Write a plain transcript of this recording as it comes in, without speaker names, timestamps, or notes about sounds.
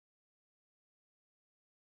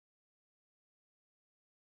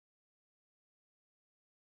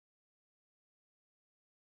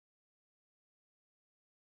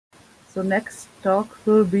So next talk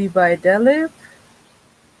will be by Delib,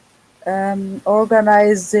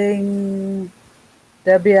 organizing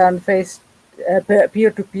Debian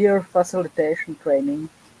peer-to-peer facilitation training.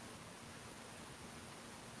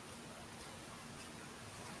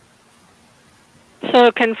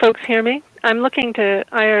 So can folks hear me? I'm looking to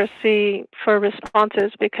IRC for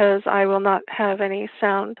responses because I will not have any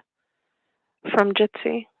sound from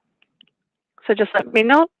Jitsi. So just let me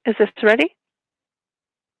know. Is this ready?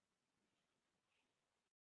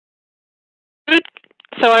 Good.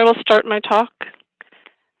 So I will start my talk.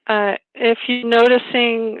 If you're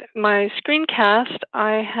noticing my screencast,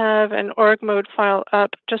 I have an org mode file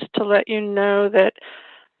up just to let you know that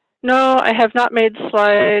no, I have not made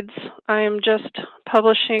slides. I am just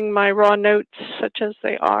publishing my raw notes such as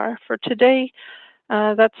they are for today.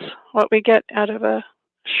 That's what we get out of a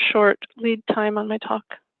short lead time on my talk.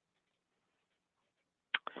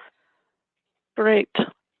 Great.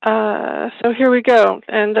 So here we go.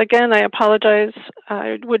 And again, I apologize.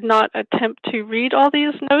 I would not attempt to read all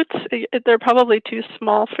these notes. They're probably too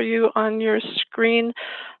small for you on your screen.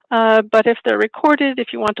 But if they're recorded, if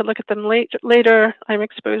you want to look at them later, I'm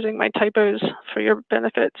exposing my typos for your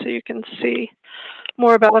benefit so you can see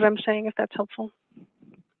more about what I'm saying if that's helpful.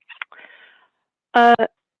 I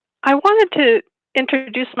wanted to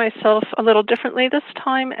introduce myself a little differently this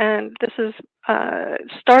time, and this is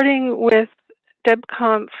starting with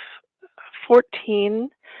DebConf 14,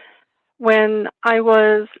 when I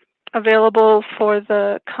was available for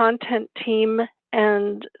the content team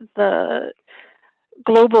and the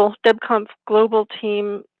global DebConf global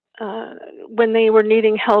team when they were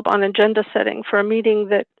needing help on agenda setting for a meeting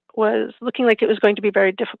that was looking like it was going to be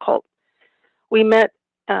very difficult. We met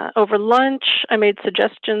over lunch. I made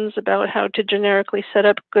suggestions about how to generically set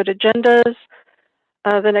up good agendas.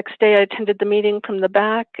 The next day I attended the meeting from the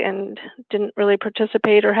back and didn't really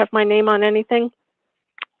participate or have my name on anything.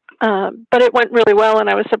 But it went really well, and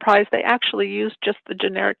I was surprised they actually used just the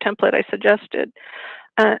generic template I suggested.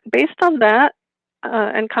 Based on that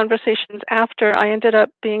and conversations after, I ended up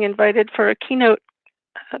being invited for a keynote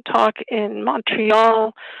talk in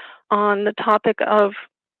Montreal on the topic of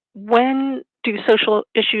when do social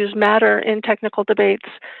issues matter in technical debates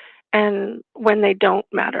and when they don't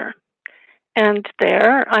matter. And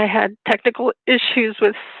there I had technical issues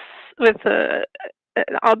with an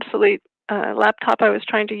obsolete laptop I was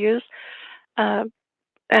trying to use.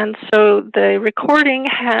 And so the recording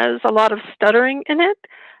has a lot of stuttering in it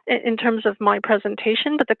in terms of my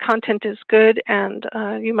presentation, but the content is good, and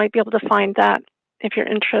you might be able to find that if you're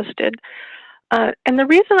interested. And the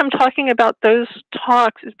reason I'm talking about those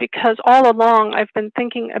talks is because all along I've been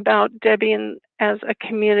thinking about Debian as a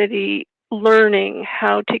community learning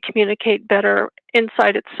how to communicate better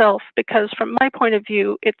inside itself, because from my point of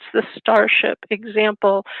view, it's the starship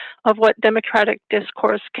example of what democratic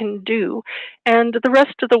discourse can do. And the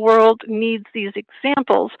rest of the world needs these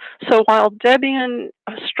examples. So while Debian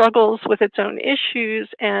struggles with its own issues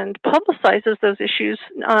and publicizes those issues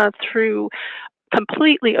through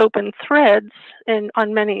completely open threads and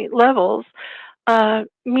on many levels,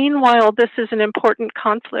 meanwhile, this is an important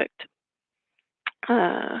conflict.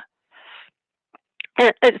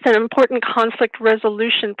 It's an important conflict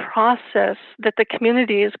resolution process that the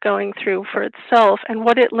community is going through for itself, and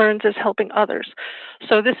what it learns is helping others.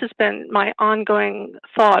 So this has been my ongoing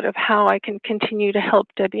thought of how I can continue to help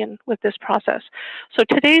Debian with this process. So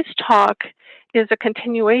today's talk is a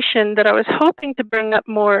continuation that I was hoping to bring up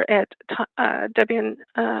more at Debian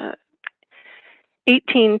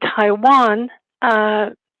 18 Taiwan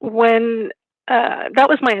when that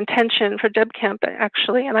was my intention for DebCamp,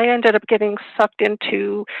 actually, and I ended up getting sucked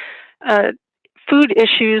into food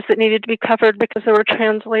issues that needed to be covered because there were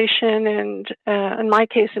translation and, in my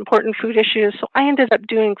case, important food issues. So I ended up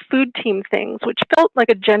doing food team things, which felt like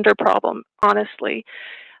a gender problem, honestly.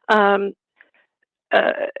 And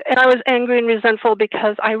I was angry and resentful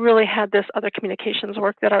because I really had this other communications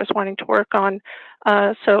work that I was wanting to work on.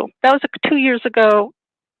 So that was 2 years ago.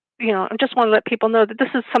 You know, I just want to let people know that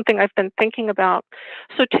this is something I've been thinking about.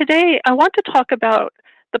 So today I want to talk about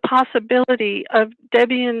the possibility of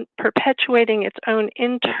Debian perpetuating its own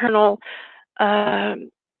internal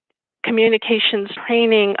communications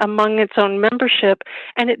training among its own membership.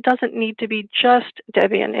 And it doesn't need to be just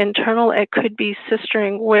Debian internal. It could be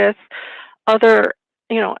sistering with other,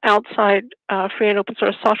 outside free and open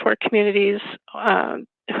source software communities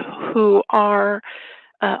who are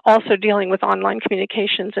also dealing with online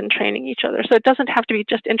communications and training each other. So it doesn't have to be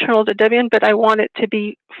just internal to Debian, but I want it to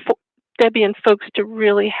be Debian folks to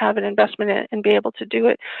really have an investment in it and be able to do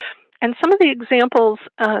it. And some of the examples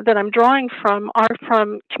that I'm drawing from are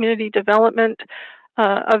from community development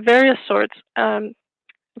of various sorts.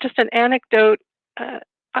 Just an anecdote,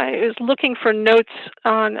 I was looking for notes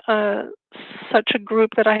on such a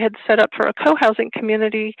group that I had set up for a co-housing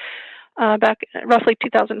community back roughly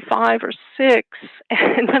 2005 or 6.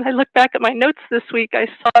 And when I look back at my notes this week, I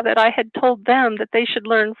saw that I had told them that they should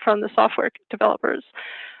learn from the software developers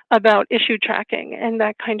about issue tracking and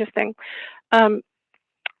that kind of thing.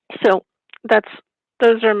 So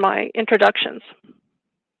those are my introductions.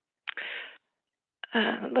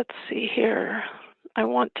 Let's see here. I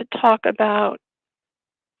want to talk about,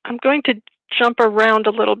 I'm going to jump around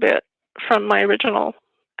a little bit from my original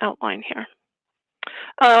outline here.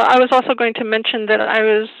 I was also going to mention that I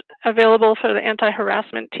was available for the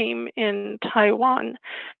anti-harassment team in Taiwan.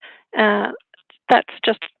 That's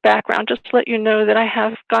just background, just to let you know that I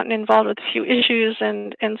have gotten involved with a few issues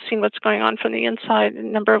and seen what's going on from the inside in a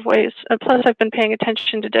number of ways. Plus, I've been paying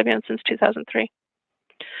attention to Debian since 2003.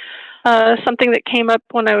 Something that came up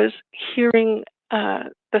when I was hearing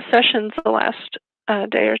the sessions the last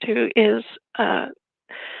day or two is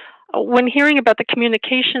when hearing about the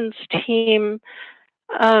communications team,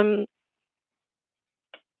 I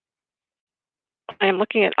am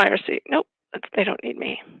looking at IRC. Nope, they don't need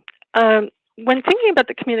me. When thinking about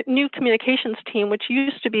the new communications team, which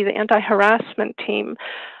used to be the anti-harassment team,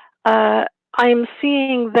 I'm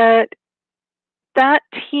seeing that that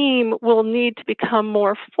team will need to become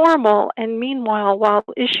more formal, and meanwhile, while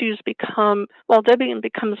Debian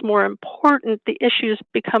becomes more important, the issues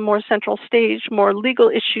become more central stage, more legal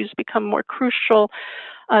issues become more crucial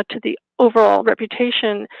to the overall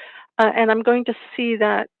reputation. And I'm going to see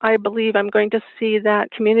that, I believe I'm going to see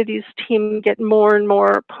that communities team get more and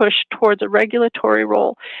more pushed towards a regulatory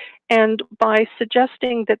role. And by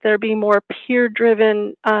suggesting that there be more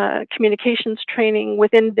peer-driven communications training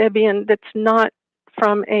within Debian that's not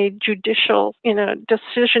from a judicial,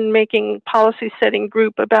 decision-making, policy-setting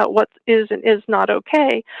group about what is and is not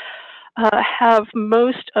okay, have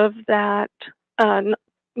most of that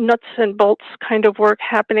nuts and bolts kind of work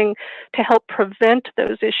happening to help prevent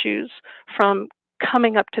those issues from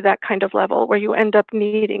coming up to that kind of level where you end up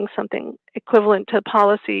needing something equivalent to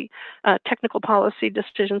policy, technical policy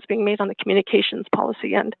decisions being made on the communications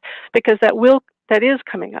policy end, because that is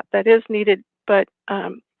coming up, that is needed, but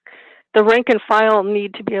the rank and file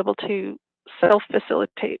need to be able to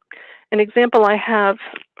self-facilitate. An example I have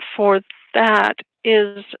for that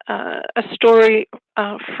is a story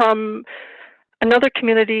from another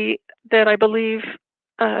community that I believe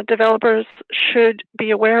developers should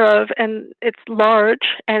be aware of, and it's large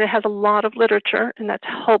and it has a lot of literature, and that's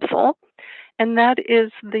helpful. And that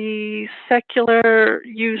is the secular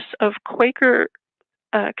use of Quaker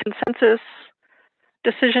consensus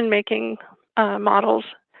decision-making models.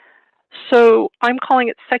 So I'm calling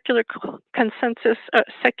it secular consensus,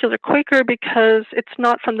 secular Quaker, because it's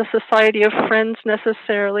not from the Society of Friends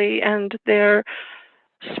necessarily, and their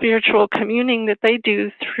spiritual communing that they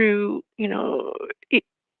do through,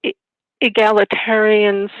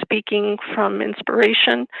 egalitarian speaking from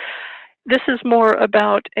inspiration. This is more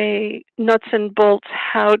about a nuts and bolts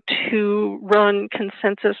how to run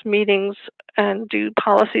consensus meetings and do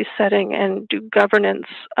policy setting and do governance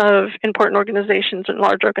of important organizations and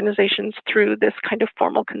large organizations through this kind of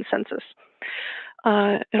formal consensus.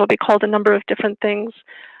 It'll be called a number of different things.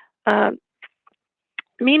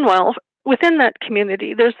 Meanwhile, within that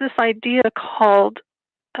community, there's this idea called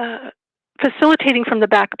facilitating from the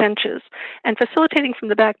back benches. And facilitating from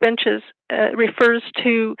the back benches refers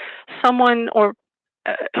to someone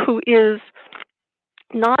who is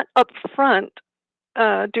not up front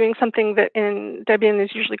doing something that in Debian is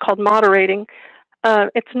usually called moderating.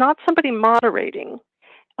 It's not somebody moderating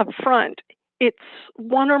up front. It's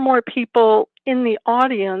one or more people in the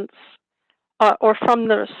audience or from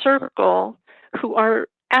the circle who are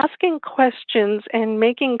asking questions and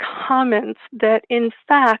making comments that in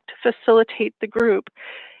fact facilitate the group.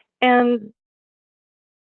 And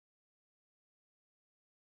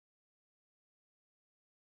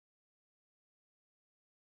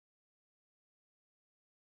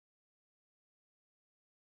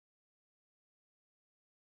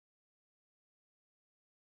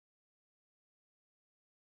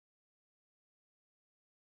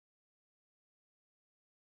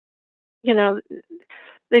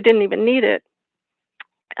they didn't even need it.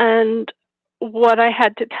 And what I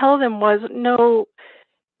had to tell them was, no,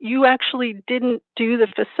 you actually didn't do the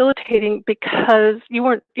facilitating because you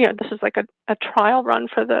weren't, this is like a trial run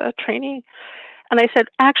for the trainee. And I said,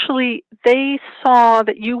 actually, they saw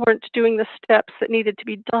that you weren't doing the steps that needed to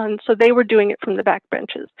be done, so they were doing it from the back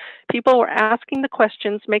benches. People were asking the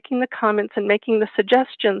questions, making the comments, and making the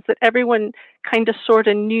suggestions that everyone kind of sort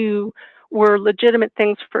of knew were legitimate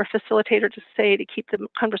things for a facilitator to say to keep the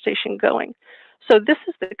conversation going. So this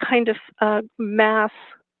is the kind of mass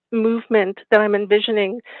movement that I'm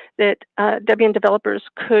envisioning that Debian developers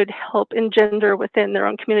could help engender within their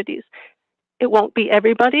own communities. It won't be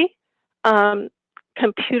everybody.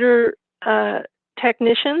 Computer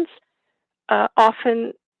technicians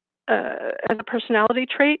often, as a personality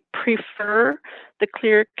trait, prefer the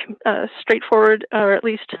clear, straightforward, or at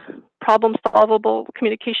least problem-solvable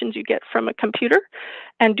communications you get from a computer,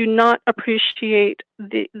 and do not appreciate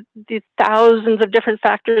the thousands of different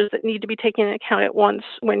factors that need to be taken into account at once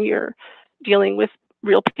when you're dealing with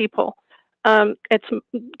real people.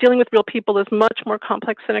 Dealing with real people is much more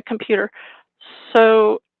complex than a computer.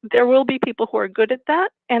 So there will be people who are good at that,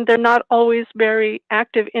 and they're not always very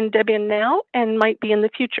active in Debian now and might be in the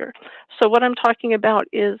future. So what I'm talking about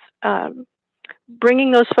is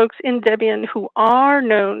bringing those folks in Debian who are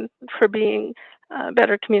known for being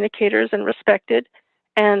better communicators and respected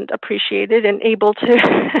and appreciated and able to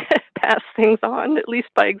pass things on, at least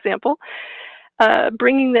by example,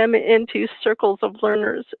 bringing them into circles of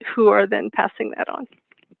learners who are then passing that on.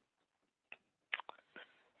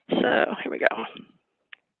 So here we go.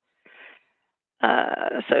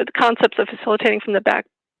 So the concepts of facilitating from the back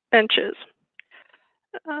benches.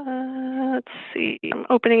 Let's see, I'm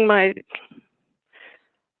opening my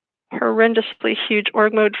horrendously huge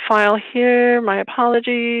org mode file here. My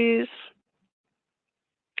apologies.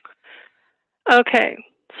 Okay,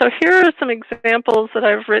 so here are some examples that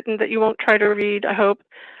I've written that you won't try to read, I hope,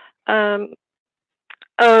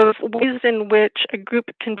 of ways in which a group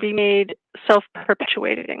can be made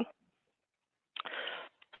self-perpetuating.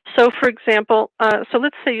 So for example, so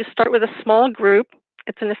let's say you start with a small group.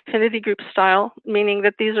 It's an affinity group style, meaning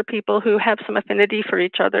that these are people who have some affinity for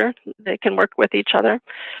each other. They can work with each other.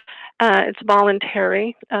 It's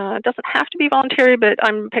voluntary. It doesn't have to be voluntary, but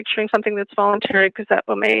I'm picturing something that's voluntary because that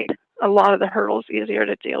will make a lot of the hurdles easier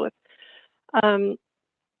to deal with. And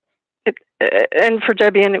for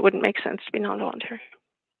Debian, it wouldn't make sense to be non-voluntary.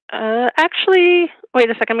 Actually, wait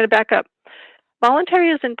a second, I'm going to back up. Voluntary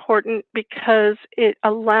is important because it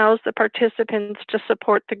allows the participants to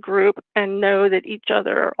support the group and know that each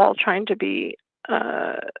other are all trying to be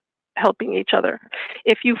helping each other.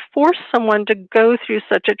 If you force someone to go through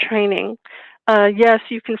such a training, yes,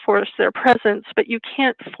 you can force their presence, but you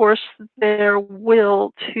can't force their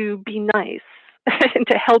will to be nice and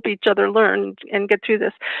to help each other learn and get through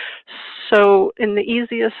this. So in the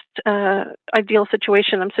easiest ideal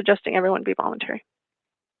situation, I'm suggesting everyone be voluntary.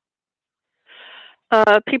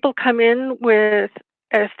 People come in with,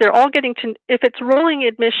 if they're all getting to, if it's rolling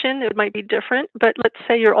admission, it might be different, but let's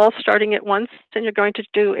say you're all starting at once and you're going to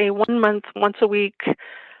do a 1 month, once a week.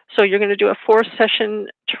 So you're going to do a 4-session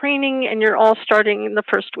training and you're all starting in the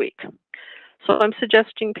first week. So I'm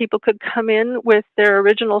suggesting people could come in with their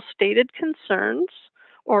original stated concerns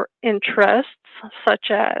or interests,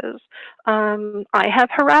 such as I have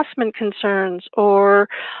harassment concerns, or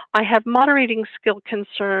I have moderating skill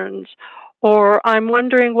concerns, or I'm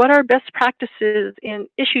wondering what are best practices in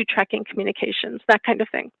issue tracking communications, that kind of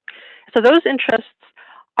thing. So those interests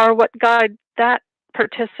are what guide that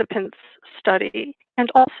participant's study and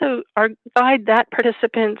also guide that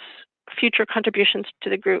participant's future contributions to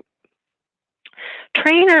the group.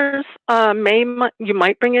 Trainers, you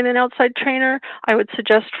might bring in an outside trainer. I would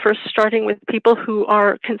suggest first starting with people who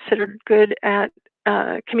are considered good at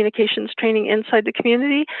communications training inside the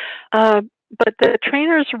community. But the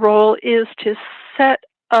trainer's role is to set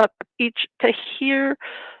up to hear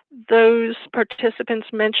those participants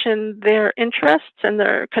mention their interests and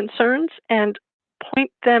their concerns and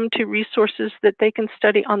point them to resources that they can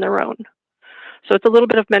study on their own. So it's a little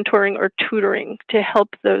bit of mentoring or tutoring to help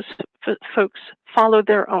those folks follow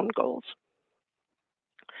their own goals.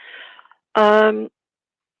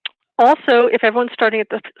 Also, if everyone's starting at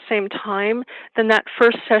the same time, then that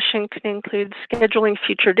first session can include scheduling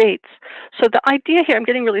future dates. So the idea here, I'm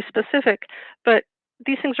getting really specific, but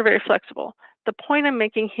these things are very flexible. The point I'm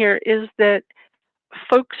making here is that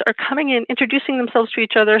folks are coming in, introducing themselves to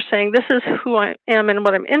each other, saying, this is who I am and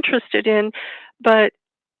what I'm interested in, but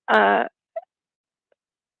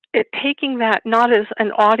taking that not as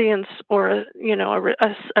an audience or a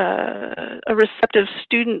receptive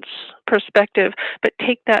student's perspective, but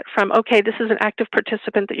take that from, okay, this is an active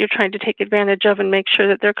participant that you're trying to take advantage of and make sure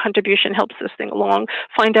that their contribution helps this thing along,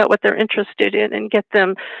 find out what they're interested in and get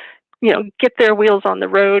them, get their wheels on the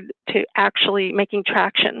road to actually getting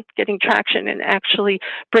traction and actually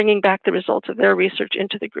bringing back the results of their research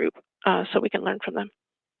into the group so we can learn from them.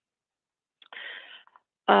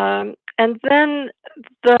 And then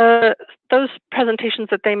those presentations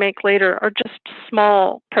that they make later are just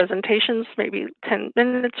small presentations, maybe 10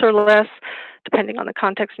 minutes or less, depending on the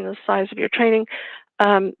context and the size of your training.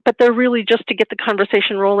 But they're really just to get the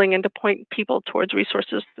conversation rolling and to point people towards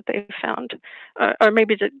resources that they've found, or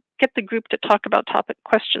maybe to get the group to talk about topic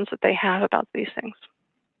questions that they have about these things.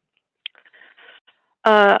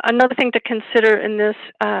 Another thing to consider in this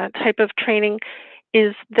type of training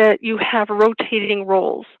is that you have rotating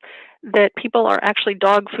roles, that people are actually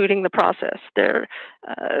dog fooding the process.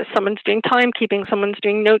 Someone's doing timekeeping, someone's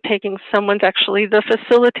doing note-taking, someone's actually the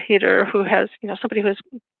facilitator who has, somebody who has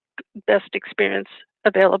best experience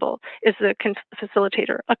available is the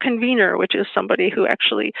facilitator. A convener, which is somebody who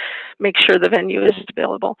actually makes sure the venue is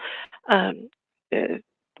available,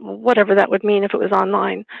 whatever that would mean if it was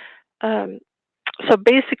online. So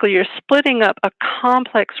basically, you're splitting up a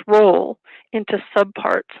complex role into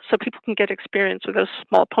subparts so people can get experience with those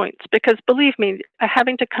small points. Because believe me,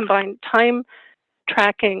 having to combine time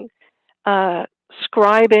tracking,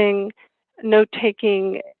 scribing,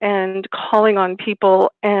 note-taking, and calling on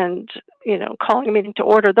people, and calling a meeting to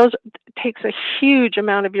order, those takes a huge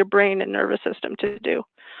amount of your brain and nervous system to do.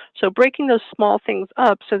 So breaking those small things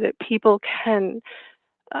up so that people can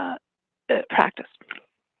practice.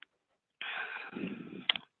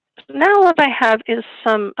 Now what I have is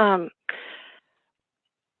some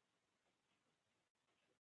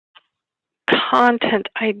content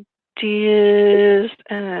ideas,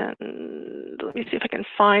 and let me see if I can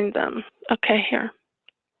find them. Okay, here.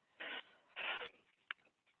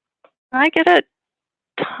 I get a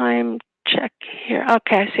time check here.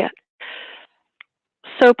 Okay, I see it.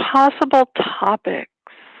 So possible topics.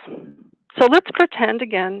 So let's pretend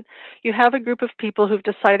again, you have a group of people who've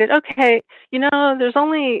decided, okay, there's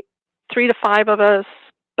only 3 to 5 of us,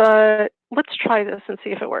 but let's try this and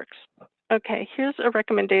see if it works. Okay, here's a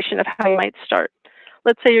recommendation of how you might start.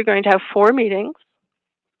 Let's say you're going to have 4 meetings.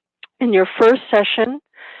 In your first session,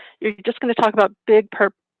 you're just going to talk about big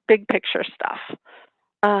picture stuff.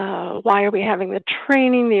 Why are we having the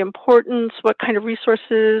training, the importance, what kind of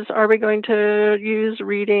resources are we going to use,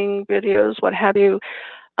 reading, videos, what have you,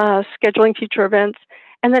 scheduling future events,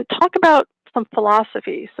 and then talk about some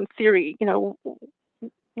philosophy, some theory,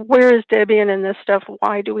 where is Debian in this stuff,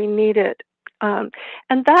 why do we need it? And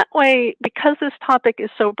that way, because this topic is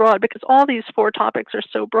so broad, because all these 4 topics are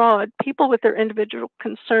so broad, people with their individual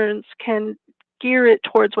concerns can gear it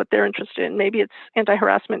towards what they're interested in. Maybe it's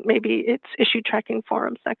anti-harassment, maybe it's issue tracking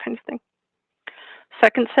forums, that kind of thing.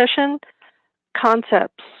 Second session,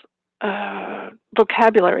 concepts,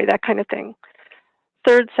 vocabulary, that kind of thing.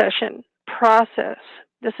 Third session, process.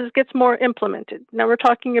 This gets more implemented. Now we're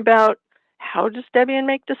talking about, how does Debian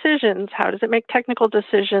make decisions? How does it make technical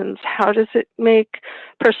decisions? How does it make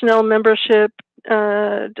personnel membership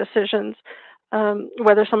decisions?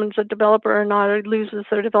 Whether someone's a developer or not, or loses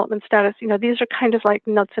their development status. These are kind of like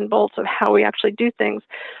nuts and bolts of how we actually do things.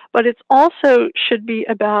 But it's also should be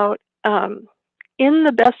about, in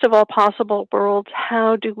the best of all possible worlds,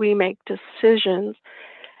 how do we make decisions?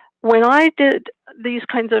 When I did these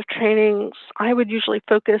kinds of trainings, I would usually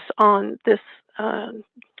focus on this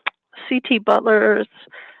C.T. Butler's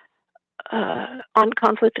On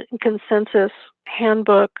Conflict and Consensus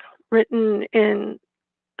handbook, written in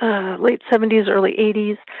late 70s, early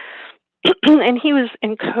 80s. And he was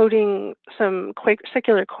encoding some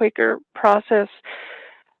secular Quaker process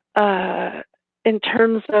in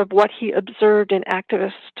terms of what he observed in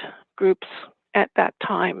activist groups at that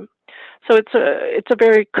time. So it's a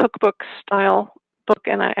very cookbook style book,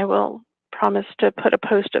 and I will promise to put a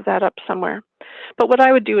post of that up somewhere. But what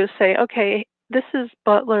I would do is say, okay, this is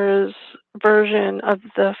Butler's version of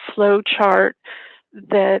the flow chart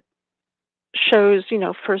that shows,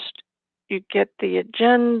 first you get the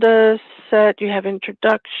agenda set, you have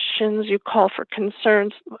introductions, you call for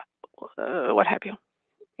concerns, what have you.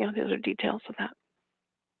 Those are details of that.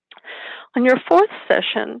 On your 4th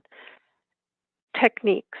session,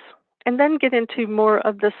 techniques, and then get into more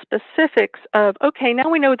of the specifics of, okay, now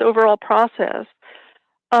we know the overall process.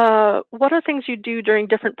 What are things you do during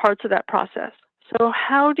different parts of that process? So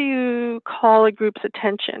how do you call a group's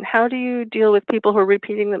attention? How do you deal with people who are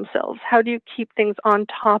repeating themselves? How do you keep things on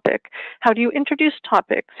topic? How do you introduce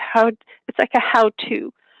topics? It's like a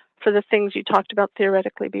how-to for the things you talked about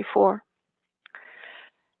theoretically before.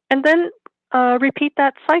 And then repeat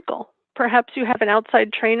that cycle. Perhaps you have an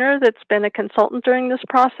outside trainer that's been a consultant during this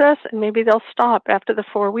process, and maybe they'll stop after the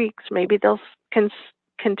 4 weeks. Maybe they'll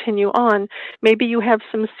continue on. Maybe you have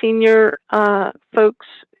some senior folks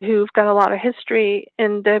who've got a lot of history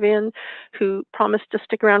in Debian who promised to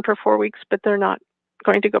stick around for 4 weeks, but they're not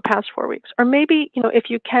going to go past 4 weeks. Or maybe, if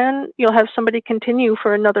you can, you'll have somebody continue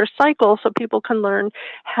for another cycle so people can learn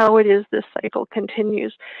how it is this cycle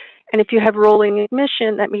continues. And if you have rolling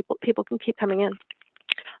admission, that people can keep coming in.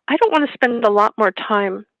 I don't want to spend a lot more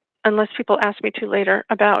time, unless people ask me to later,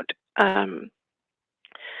 about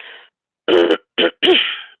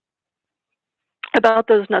about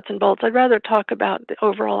those nuts and bolts. I'd rather talk about the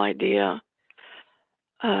overall idea.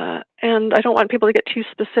 And I don't want people to get too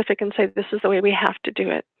specific and say this is the way we have to do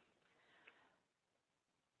it.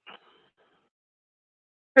 I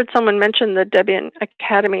heard someone mention the Debian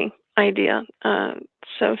Academy idea.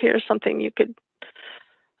 So here's something you could,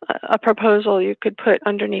 a proposal you could put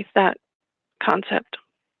underneath that concept,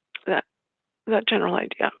 that general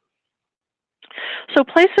idea. So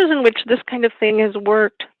places in which this kind of thing has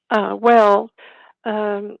worked well,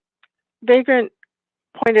 Vagrant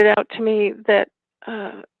pointed out to me that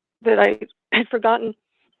that I had forgotten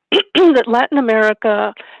that Latin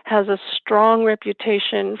America has a strong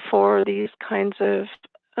reputation for these kinds of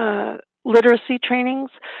literacy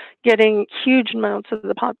trainings, getting huge amounts of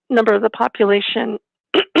the number of the population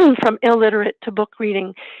from illiterate to book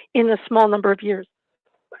reading in a small number of years.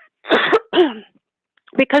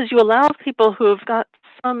 Because you allow people who have got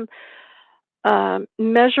some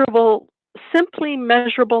simply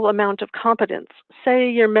measurable amount of competence.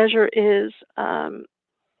 Say your measure is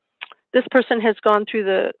this person has gone through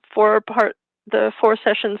the four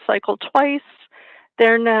session cycle twice.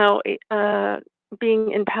 They're now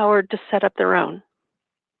being empowered to set up their own.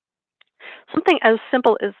 Something as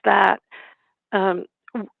simple as that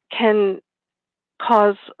can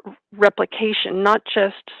cause replication, not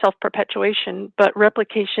just self-perpetuation, but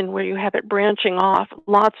replication where you have it branching off,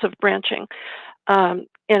 lots of branching,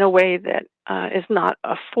 in a way that is not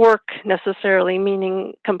a fork necessarily,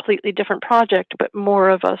 meaning completely different project, but more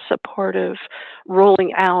of a supportive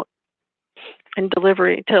rolling out and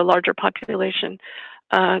delivery to a larger population.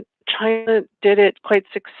 China did it quite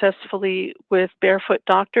successfully with barefoot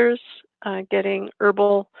doctors, getting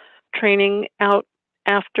herbal training out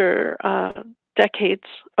after decades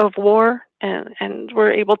of war, and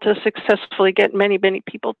were able to successfully get many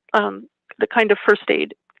people the kind of first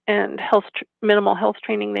aid and minimal health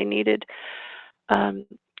training they needed. The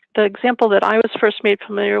example that I was first made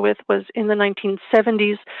familiar with was in the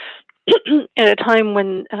 1970s, at a time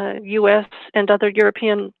when US and other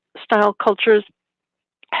European style cultures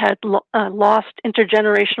had lost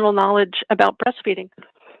intergenerational knowledge about breastfeeding.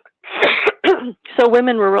 So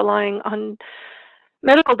women were relying on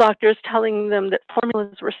medical doctors telling them that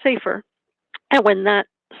formulas were safer. And when that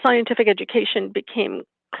scientific education became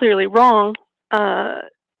clearly wrong,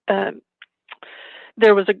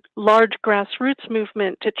 there was a large grassroots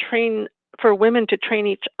movement for women to train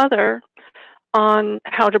each other on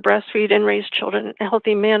how to breastfeed and raise children in a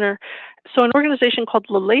healthy manner. So an organization called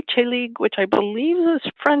La Leche League, which I believe is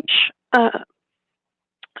French,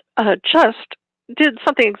 just did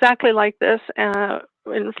something exactly like this.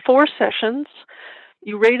 In 4 sessions,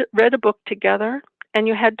 you read a book together, and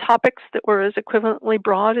you had topics that were as equivalently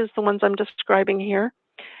broad as the ones I'm describing here.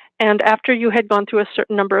 And after you had gone through a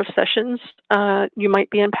certain number of sessions, you might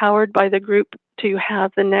be empowered by the group to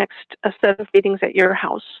have the next set of meetings at your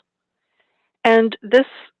house. And this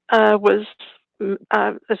was,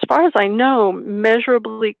 as far as I know,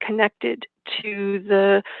 measurably connected to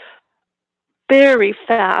the very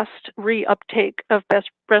fast reuptake of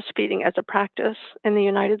breastfeeding as a practice in the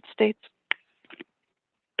United States.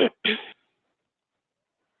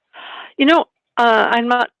 I'm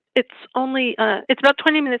not, it's only, it's about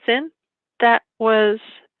 20 minutes in. That was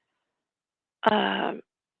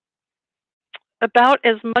about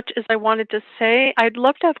as much as I wanted to say. I'd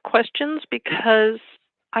love to have questions because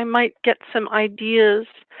I might get some ideas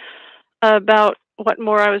about what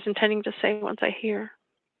more I was intending to say once I hear.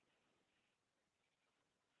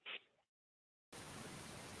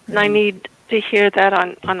 And I need to hear that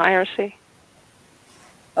on IRC.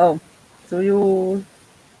 Oh, so you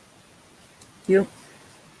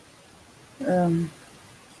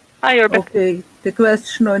Hi, Urban. okay, the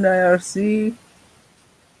question on IRC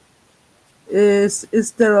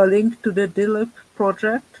is there a link to the Delib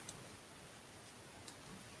project?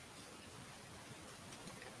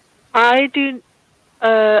 I do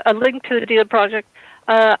a link to the Delib project.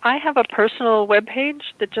 I have a personal webpage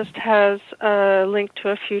that just has a link to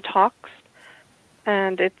a few talks,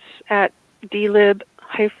 and it's at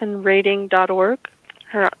delib-rating.org.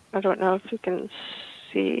 I don't know if you can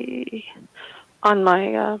see on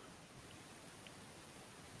my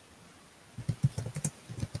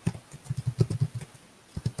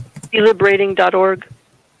delib-rating.org,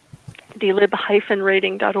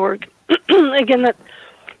 delib-rating.org. Again,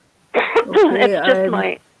 Okay, It's just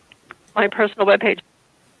my personal webpage.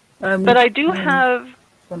 But I do have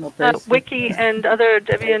Wiki and other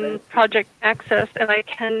Debian project access, and I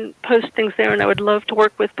can post things there, and I would love to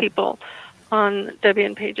work with people on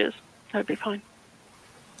Debian pages. That would be fine.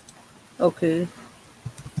 Okay.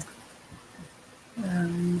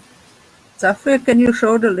 Zafir, can you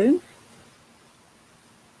show the link?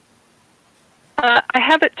 I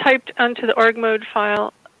have it typed onto the org mode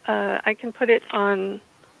file. I can put it on.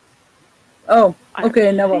 Oh,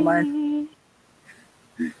 okay, never mind.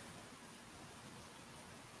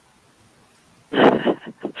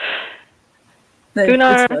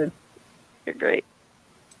 Gunnar, you're great.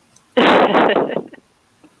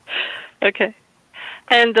 Okay.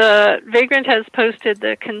 And Vagrant has posted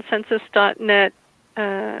the consensus.net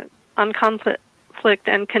on conflict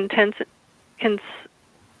and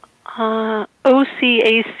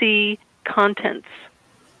OCAC contents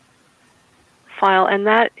file, and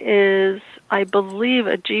that is, I believe,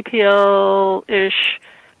 a GPL-ish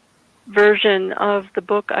version of the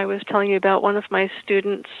book I was telling you about. One of my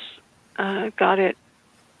students got it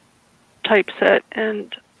typeset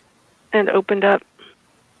and opened up.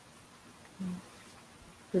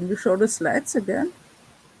 Can you show the slides again?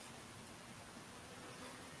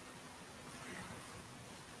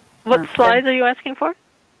 What slides are you asking for?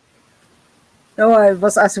 No, I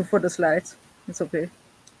was asking for the slides. It's okay.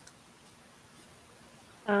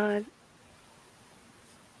 I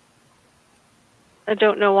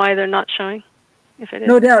don't know why they're not showing. If it is.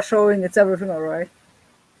 No, they are showing. It's everything all right.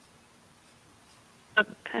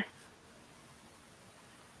 Okay.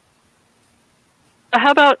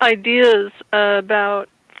 How about ideas about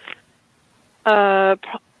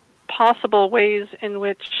possible ways in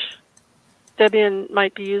which Debian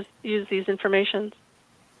might be use this information?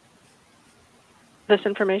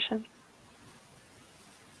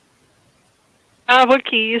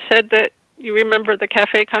 Wiki, you said that you remember the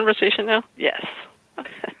cafe conversation now? Yes.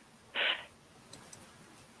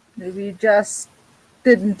 Maybe just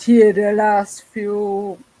didn't hear the last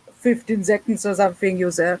 15 seconds or something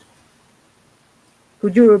you said.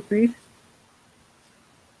 Could you repeat?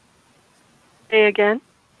 Say again?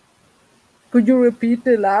 Could you repeat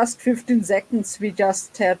the last 15 seconds? We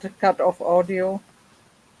just had to cut off audio.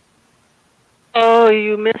 Oh,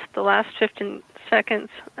 you missed the last 15 seconds.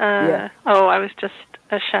 Yeah. Oh, I was just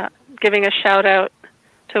giving a shout out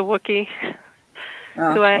to Wookie,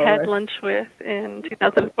 who I had lunch with in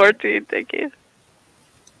 2014. Thank you.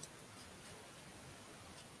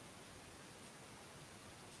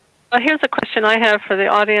 Well, here's a question I have for the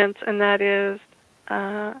audience, and that is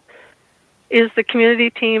the community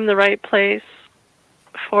team the right place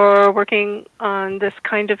for working on this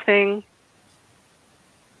kind of thing?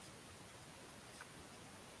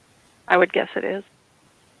 I would guess it is.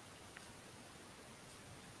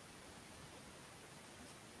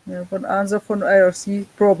 Yeah, but answer from IRC,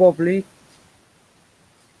 probably.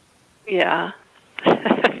 Yeah.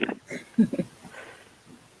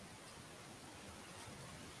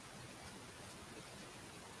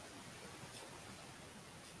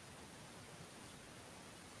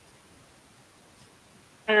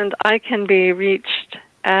 And I can be reached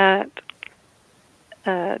at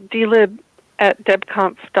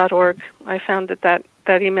delib@debconf.org. I found that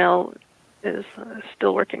email is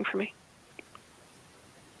still working for me.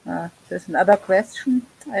 There's another question.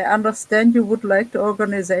 I understand you would like to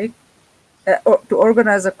organize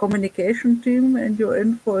a communication team, and your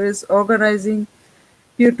info is organizing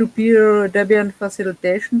peer-to-peer Debian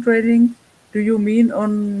facilitation training. Do you mean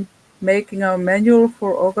on making a manual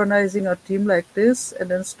for organizing a team like this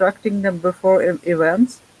and instructing them before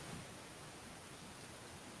events?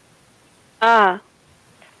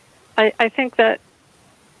 I think that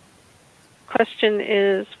question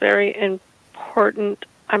is very important.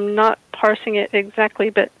 I'm not parsing it exactly,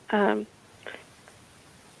 but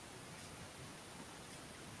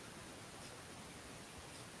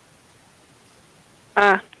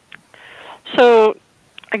so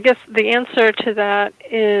I guess the answer to that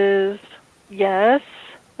is yes,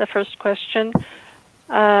 the first question.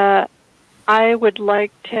 I would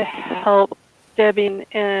like to help Debian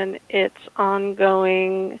in its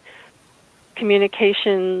ongoing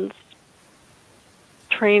communications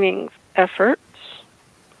training efforts.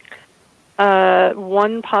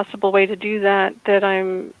 One possible way to do that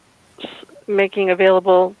I'm making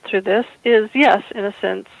available through this is, yes, in a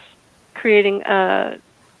sense, creating a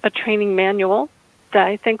training manual.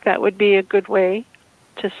 I think that would be a good way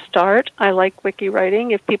to start. I like wiki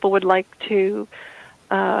writing. If people would like to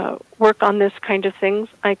work on this kind of things,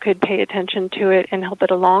 I could pay attention to it and help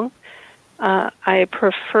it along. I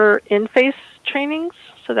prefer in-face trainings,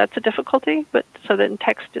 So that's a difficulty, but so then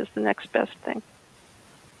text is the next best thing.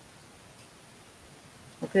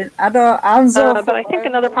 Okay, other answer but I think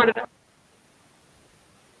another part of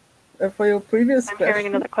it, for your previous I'm question. hearing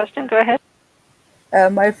another question. Go ahead.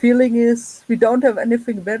 My feeling is we don't have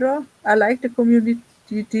anything better. I like the community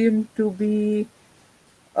team to be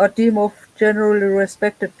a team of generally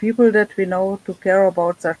respected people that we know to care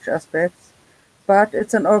about such aspects. But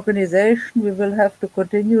it's an organization we will have to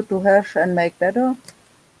continue to hash and make better.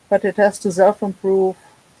 But it has to self-improve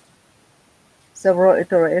several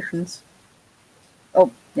iterations.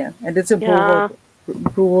 Oh, yeah, and it's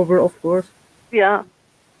improvable, of course. Yeah.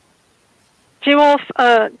 G-Wolf,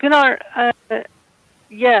 Gunnar,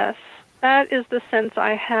 yes, that is the sense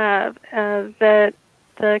I have, that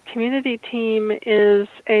the community team is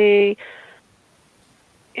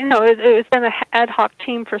it's been an ad hoc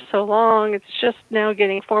team for so long. It's just now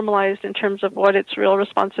getting formalized in terms of what its real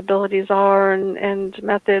responsibilities are and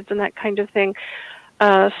methods and that kind of thing.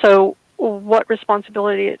 So what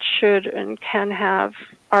responsibility it should and can have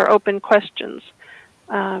are open questions.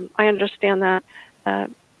 I understand that.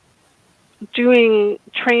 Doing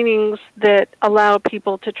trainings that allow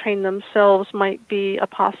people to train themselves might be a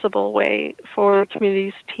possible way for the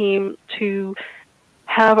community's team to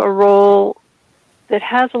have a role that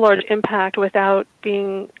has a large impact without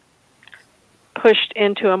being pushed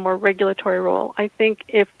into a more regulatory role. I think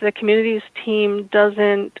if the community's team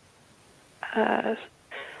doesn't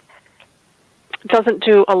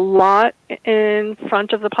do a lot in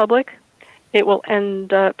front of the public, it will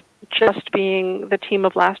end up just being the team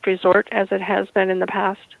of last resort as it has been in the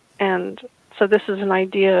past. And so this is an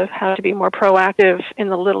idea of how to be more proactive in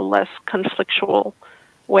a little less conflictual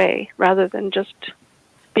way, rather than just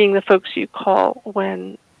being the folks you call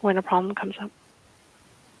when a problem comes up.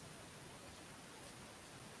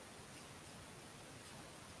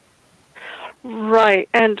 Right,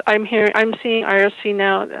 and I'm seeing IRC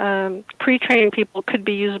now. Pre-training people could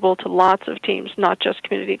be usable to lots of teams, not just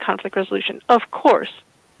community conflict resolution. Of course,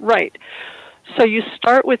 right. So you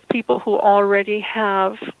start with people who already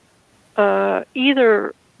have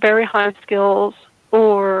either very high skills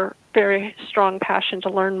or very strong passion to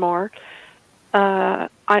learn more.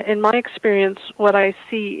 In my experience, what I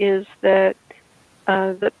see is that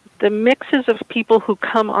the mixes of people who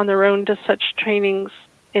come on their own to such trainings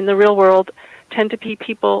in the real world tend to be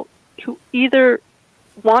people who either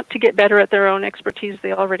want to get better at their own expertise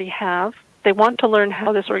they already have, they want to learn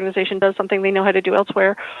how this organization does something they know how to do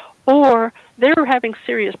elsewhere, or they're having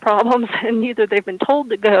serious problems and either they've been told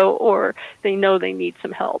to go or they know they need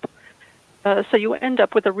some help. So you end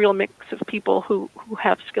up with a real mix of people who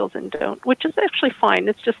have skills and don't, which is actually fine.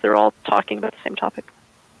 It's just they're all talking about the same topic.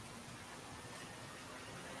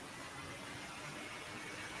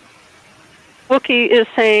 Wookie is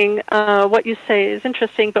saying, what you say is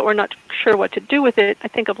interesting, but we're not sure what to do with it. I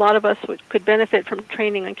think a lot of us could benefit from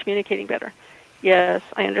training and communicating better. Yes,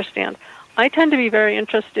 I understand. I tend to be very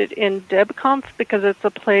interested in DebConf because it's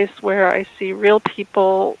a place where I see real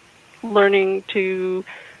people learning to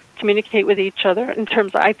communicate with each other in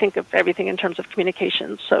terms of, I think of everything in terms of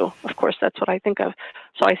communication. So of course, that's what I think of.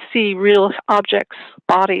 So I see real objects,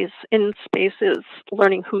 bodies in spaces,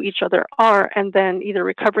 learning who each other are, and then either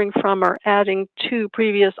recovering from or adding to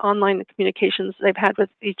previous online communications they've had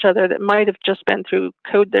with each other that might have just been through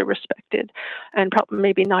code they respected and probably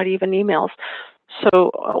maybe not even emails. So,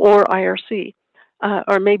 or IRC.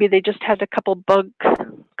 Or maybe they just had a couple bug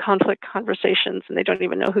conflict conversations and they don't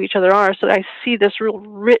even know who each other are. So I see this real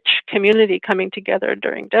rich community coming together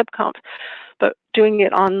during DebConf, but doing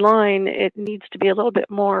it online, it needs to be a little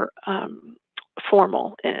bit more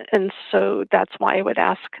formal. And so that's why I would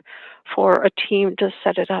ask for a team to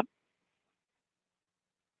set it up.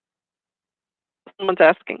 Someone's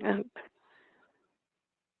asking.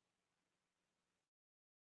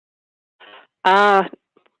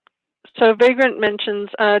 So Vagrant mentions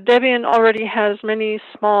Debian already has many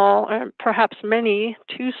small, perhaps many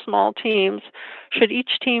too small teams. Should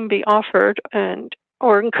each team be offered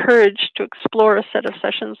or encouraged to explore a set of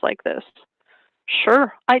sessions like this?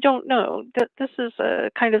 Sure, I don't know. This is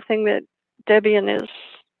a kind of thing that Debian is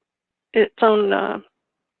its own.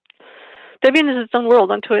 Debian is its own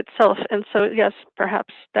world unto itself, and so yes,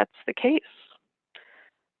 perhaps that's the case.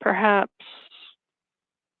 Perhaps.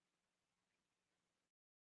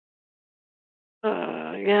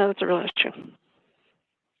 Yeah, that's a real issue.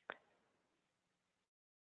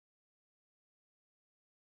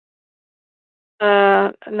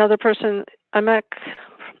 Another person, I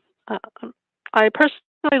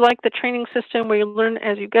personally like the training system where you learn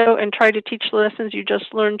as you go and try to teach the lessons you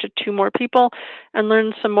just learned to 2 more people and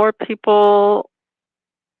learn some more people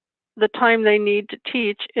the time they need to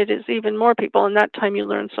teach, it is even more people, and that time you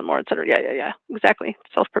learn some more, et cetera. Yeah, exactly.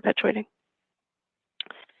 Self-perpetuating.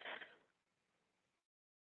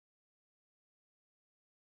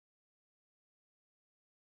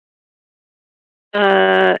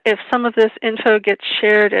 If some of this info gets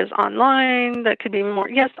shared as online, that could be more.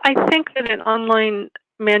 Yes, I think that an online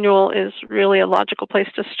manual is really a logical place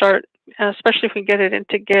to start, especially if we get it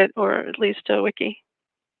into Git or at least a wiki.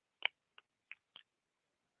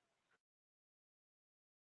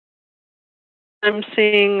 I'm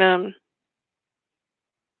seeing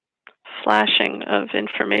flashing of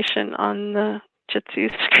information on the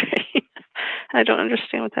Jitsi screen. I don't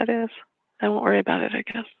understand what that is. I won't worry about it, I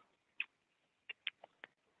guess.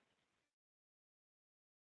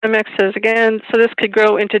 MX says again, so this could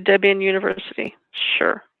grow into Debian University.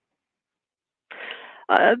 Sure.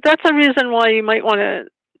 That's a reason why you might want to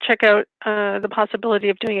check out the possibility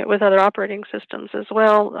of doing it with other operating systems as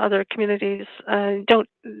well, other communities.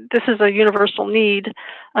 This is a universal need.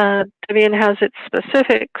 Debian has its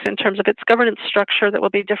specifics in terms of its governance structure that will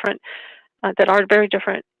be different, that are very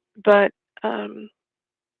different, but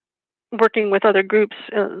working with other groups,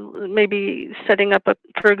 maybe setting up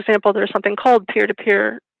for example, there's something called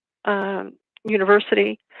peer-to-peer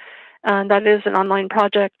university, and that is an online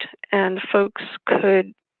project, and folks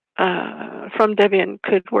could, from Debian,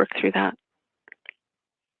 could work through that.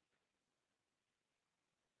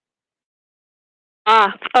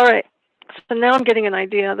 All right. So now I'm getting an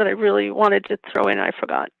idea that I really wanted to throw in, I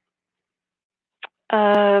forgot.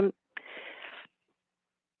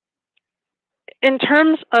 In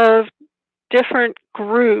terms of different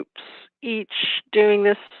groups, each doing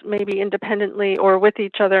this maybe independently or with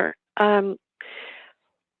each other, a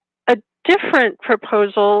different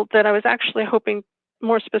proposal that I was actually hoping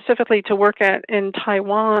more specifically to work at in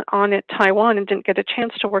Taiwan, and didn't get a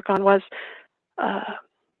chance to work on, was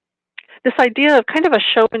this idea of kind of a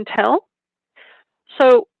show and tell.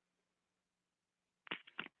 So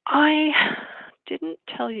I didn't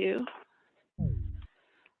tell you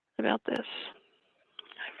about this.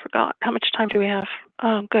 I forgot. How much time do we have?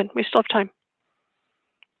 Oh, good. We still have time.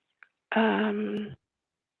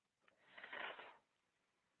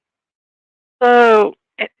 So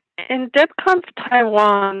in DebConf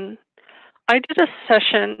Taiwan, I did a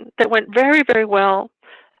session that went very, very well,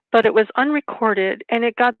 but it was unrecorded, and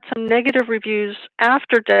it got some negative reviews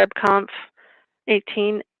after DebConf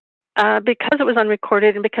 18 because it was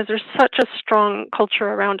unrecorded and because there's such a strong culture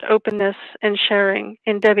around openness and sharing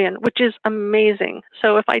in Debian, which is amazing.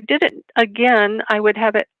 So if I did it again, I would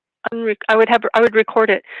have it. I would record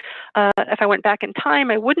it. If I went back in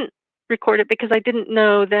time, I wouldn't record it because I didn't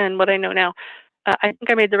know then what I know now. I think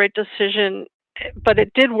I made the right decision, but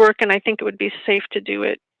it did work, and I think it would be safe to do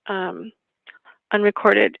it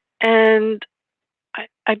unrecorded. And I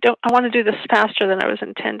want to do this faster than I was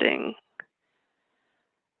intending.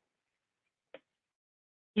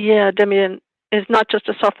 Yeah, Debian is not just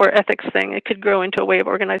a software ethics thing. It could grow into a way of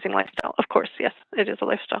organizing lifestyle. Of course, yes, it is a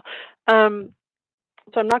lifestyle.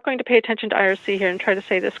 So I'm not going to pay attention to IRC here and try to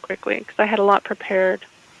say this quickly because I had a lot prepared.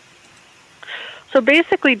 So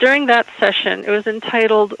basically, during that session, it was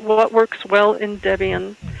entitled, What Works Well in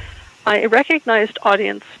Debian? I recognized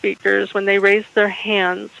audience speakers when they raised their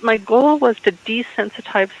hands. My goal was to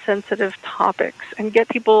desensitize sensitive topics and get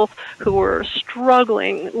people who were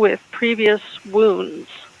struggling with previous wounds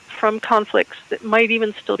from conflicts that might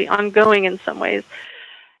even still be ongoing in some ways.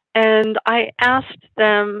 And I asked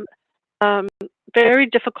them very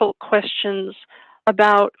difficult questions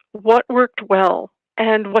about what worked well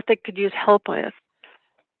and what they could use help with.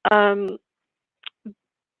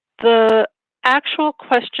 The actual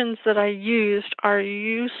questions that I used are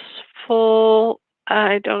useful.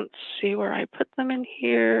 I don't see where I put them in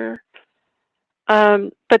here.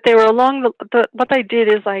 But they were along what I did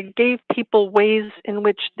is I gave people ways in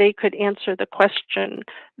which they could answer the question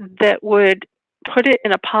that would put it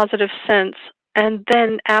in a positive sense, and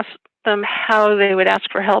then ask them how they would ask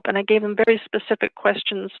for help. And I gave them very specific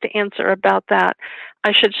questions to answer about that.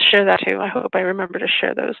 I should share that too. I hope I remember to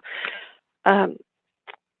share those.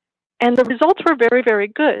 And the results were very, very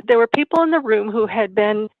good. There were people in the room who had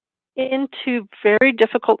been into very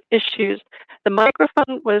difficult issues. The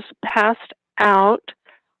microphone was passed out.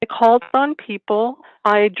 I called on people.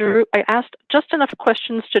 I asked just enough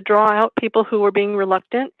questions to draw out people who were being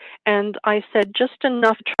reluctant. And I said just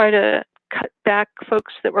enough to try to cut back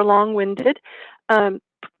folks that were long-winded,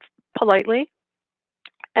 politely.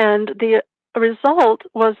 And the result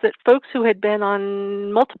was that folks who had been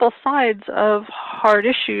on multiple sides of hard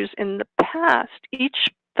issues in the past each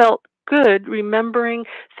felt good remembering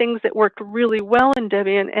things that worked really well in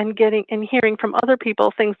Debian and hearing from other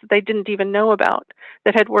people things that they didn't even know about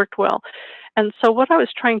that had worked well. And so what I was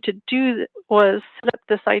trying to do was set up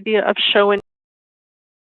this idea of show and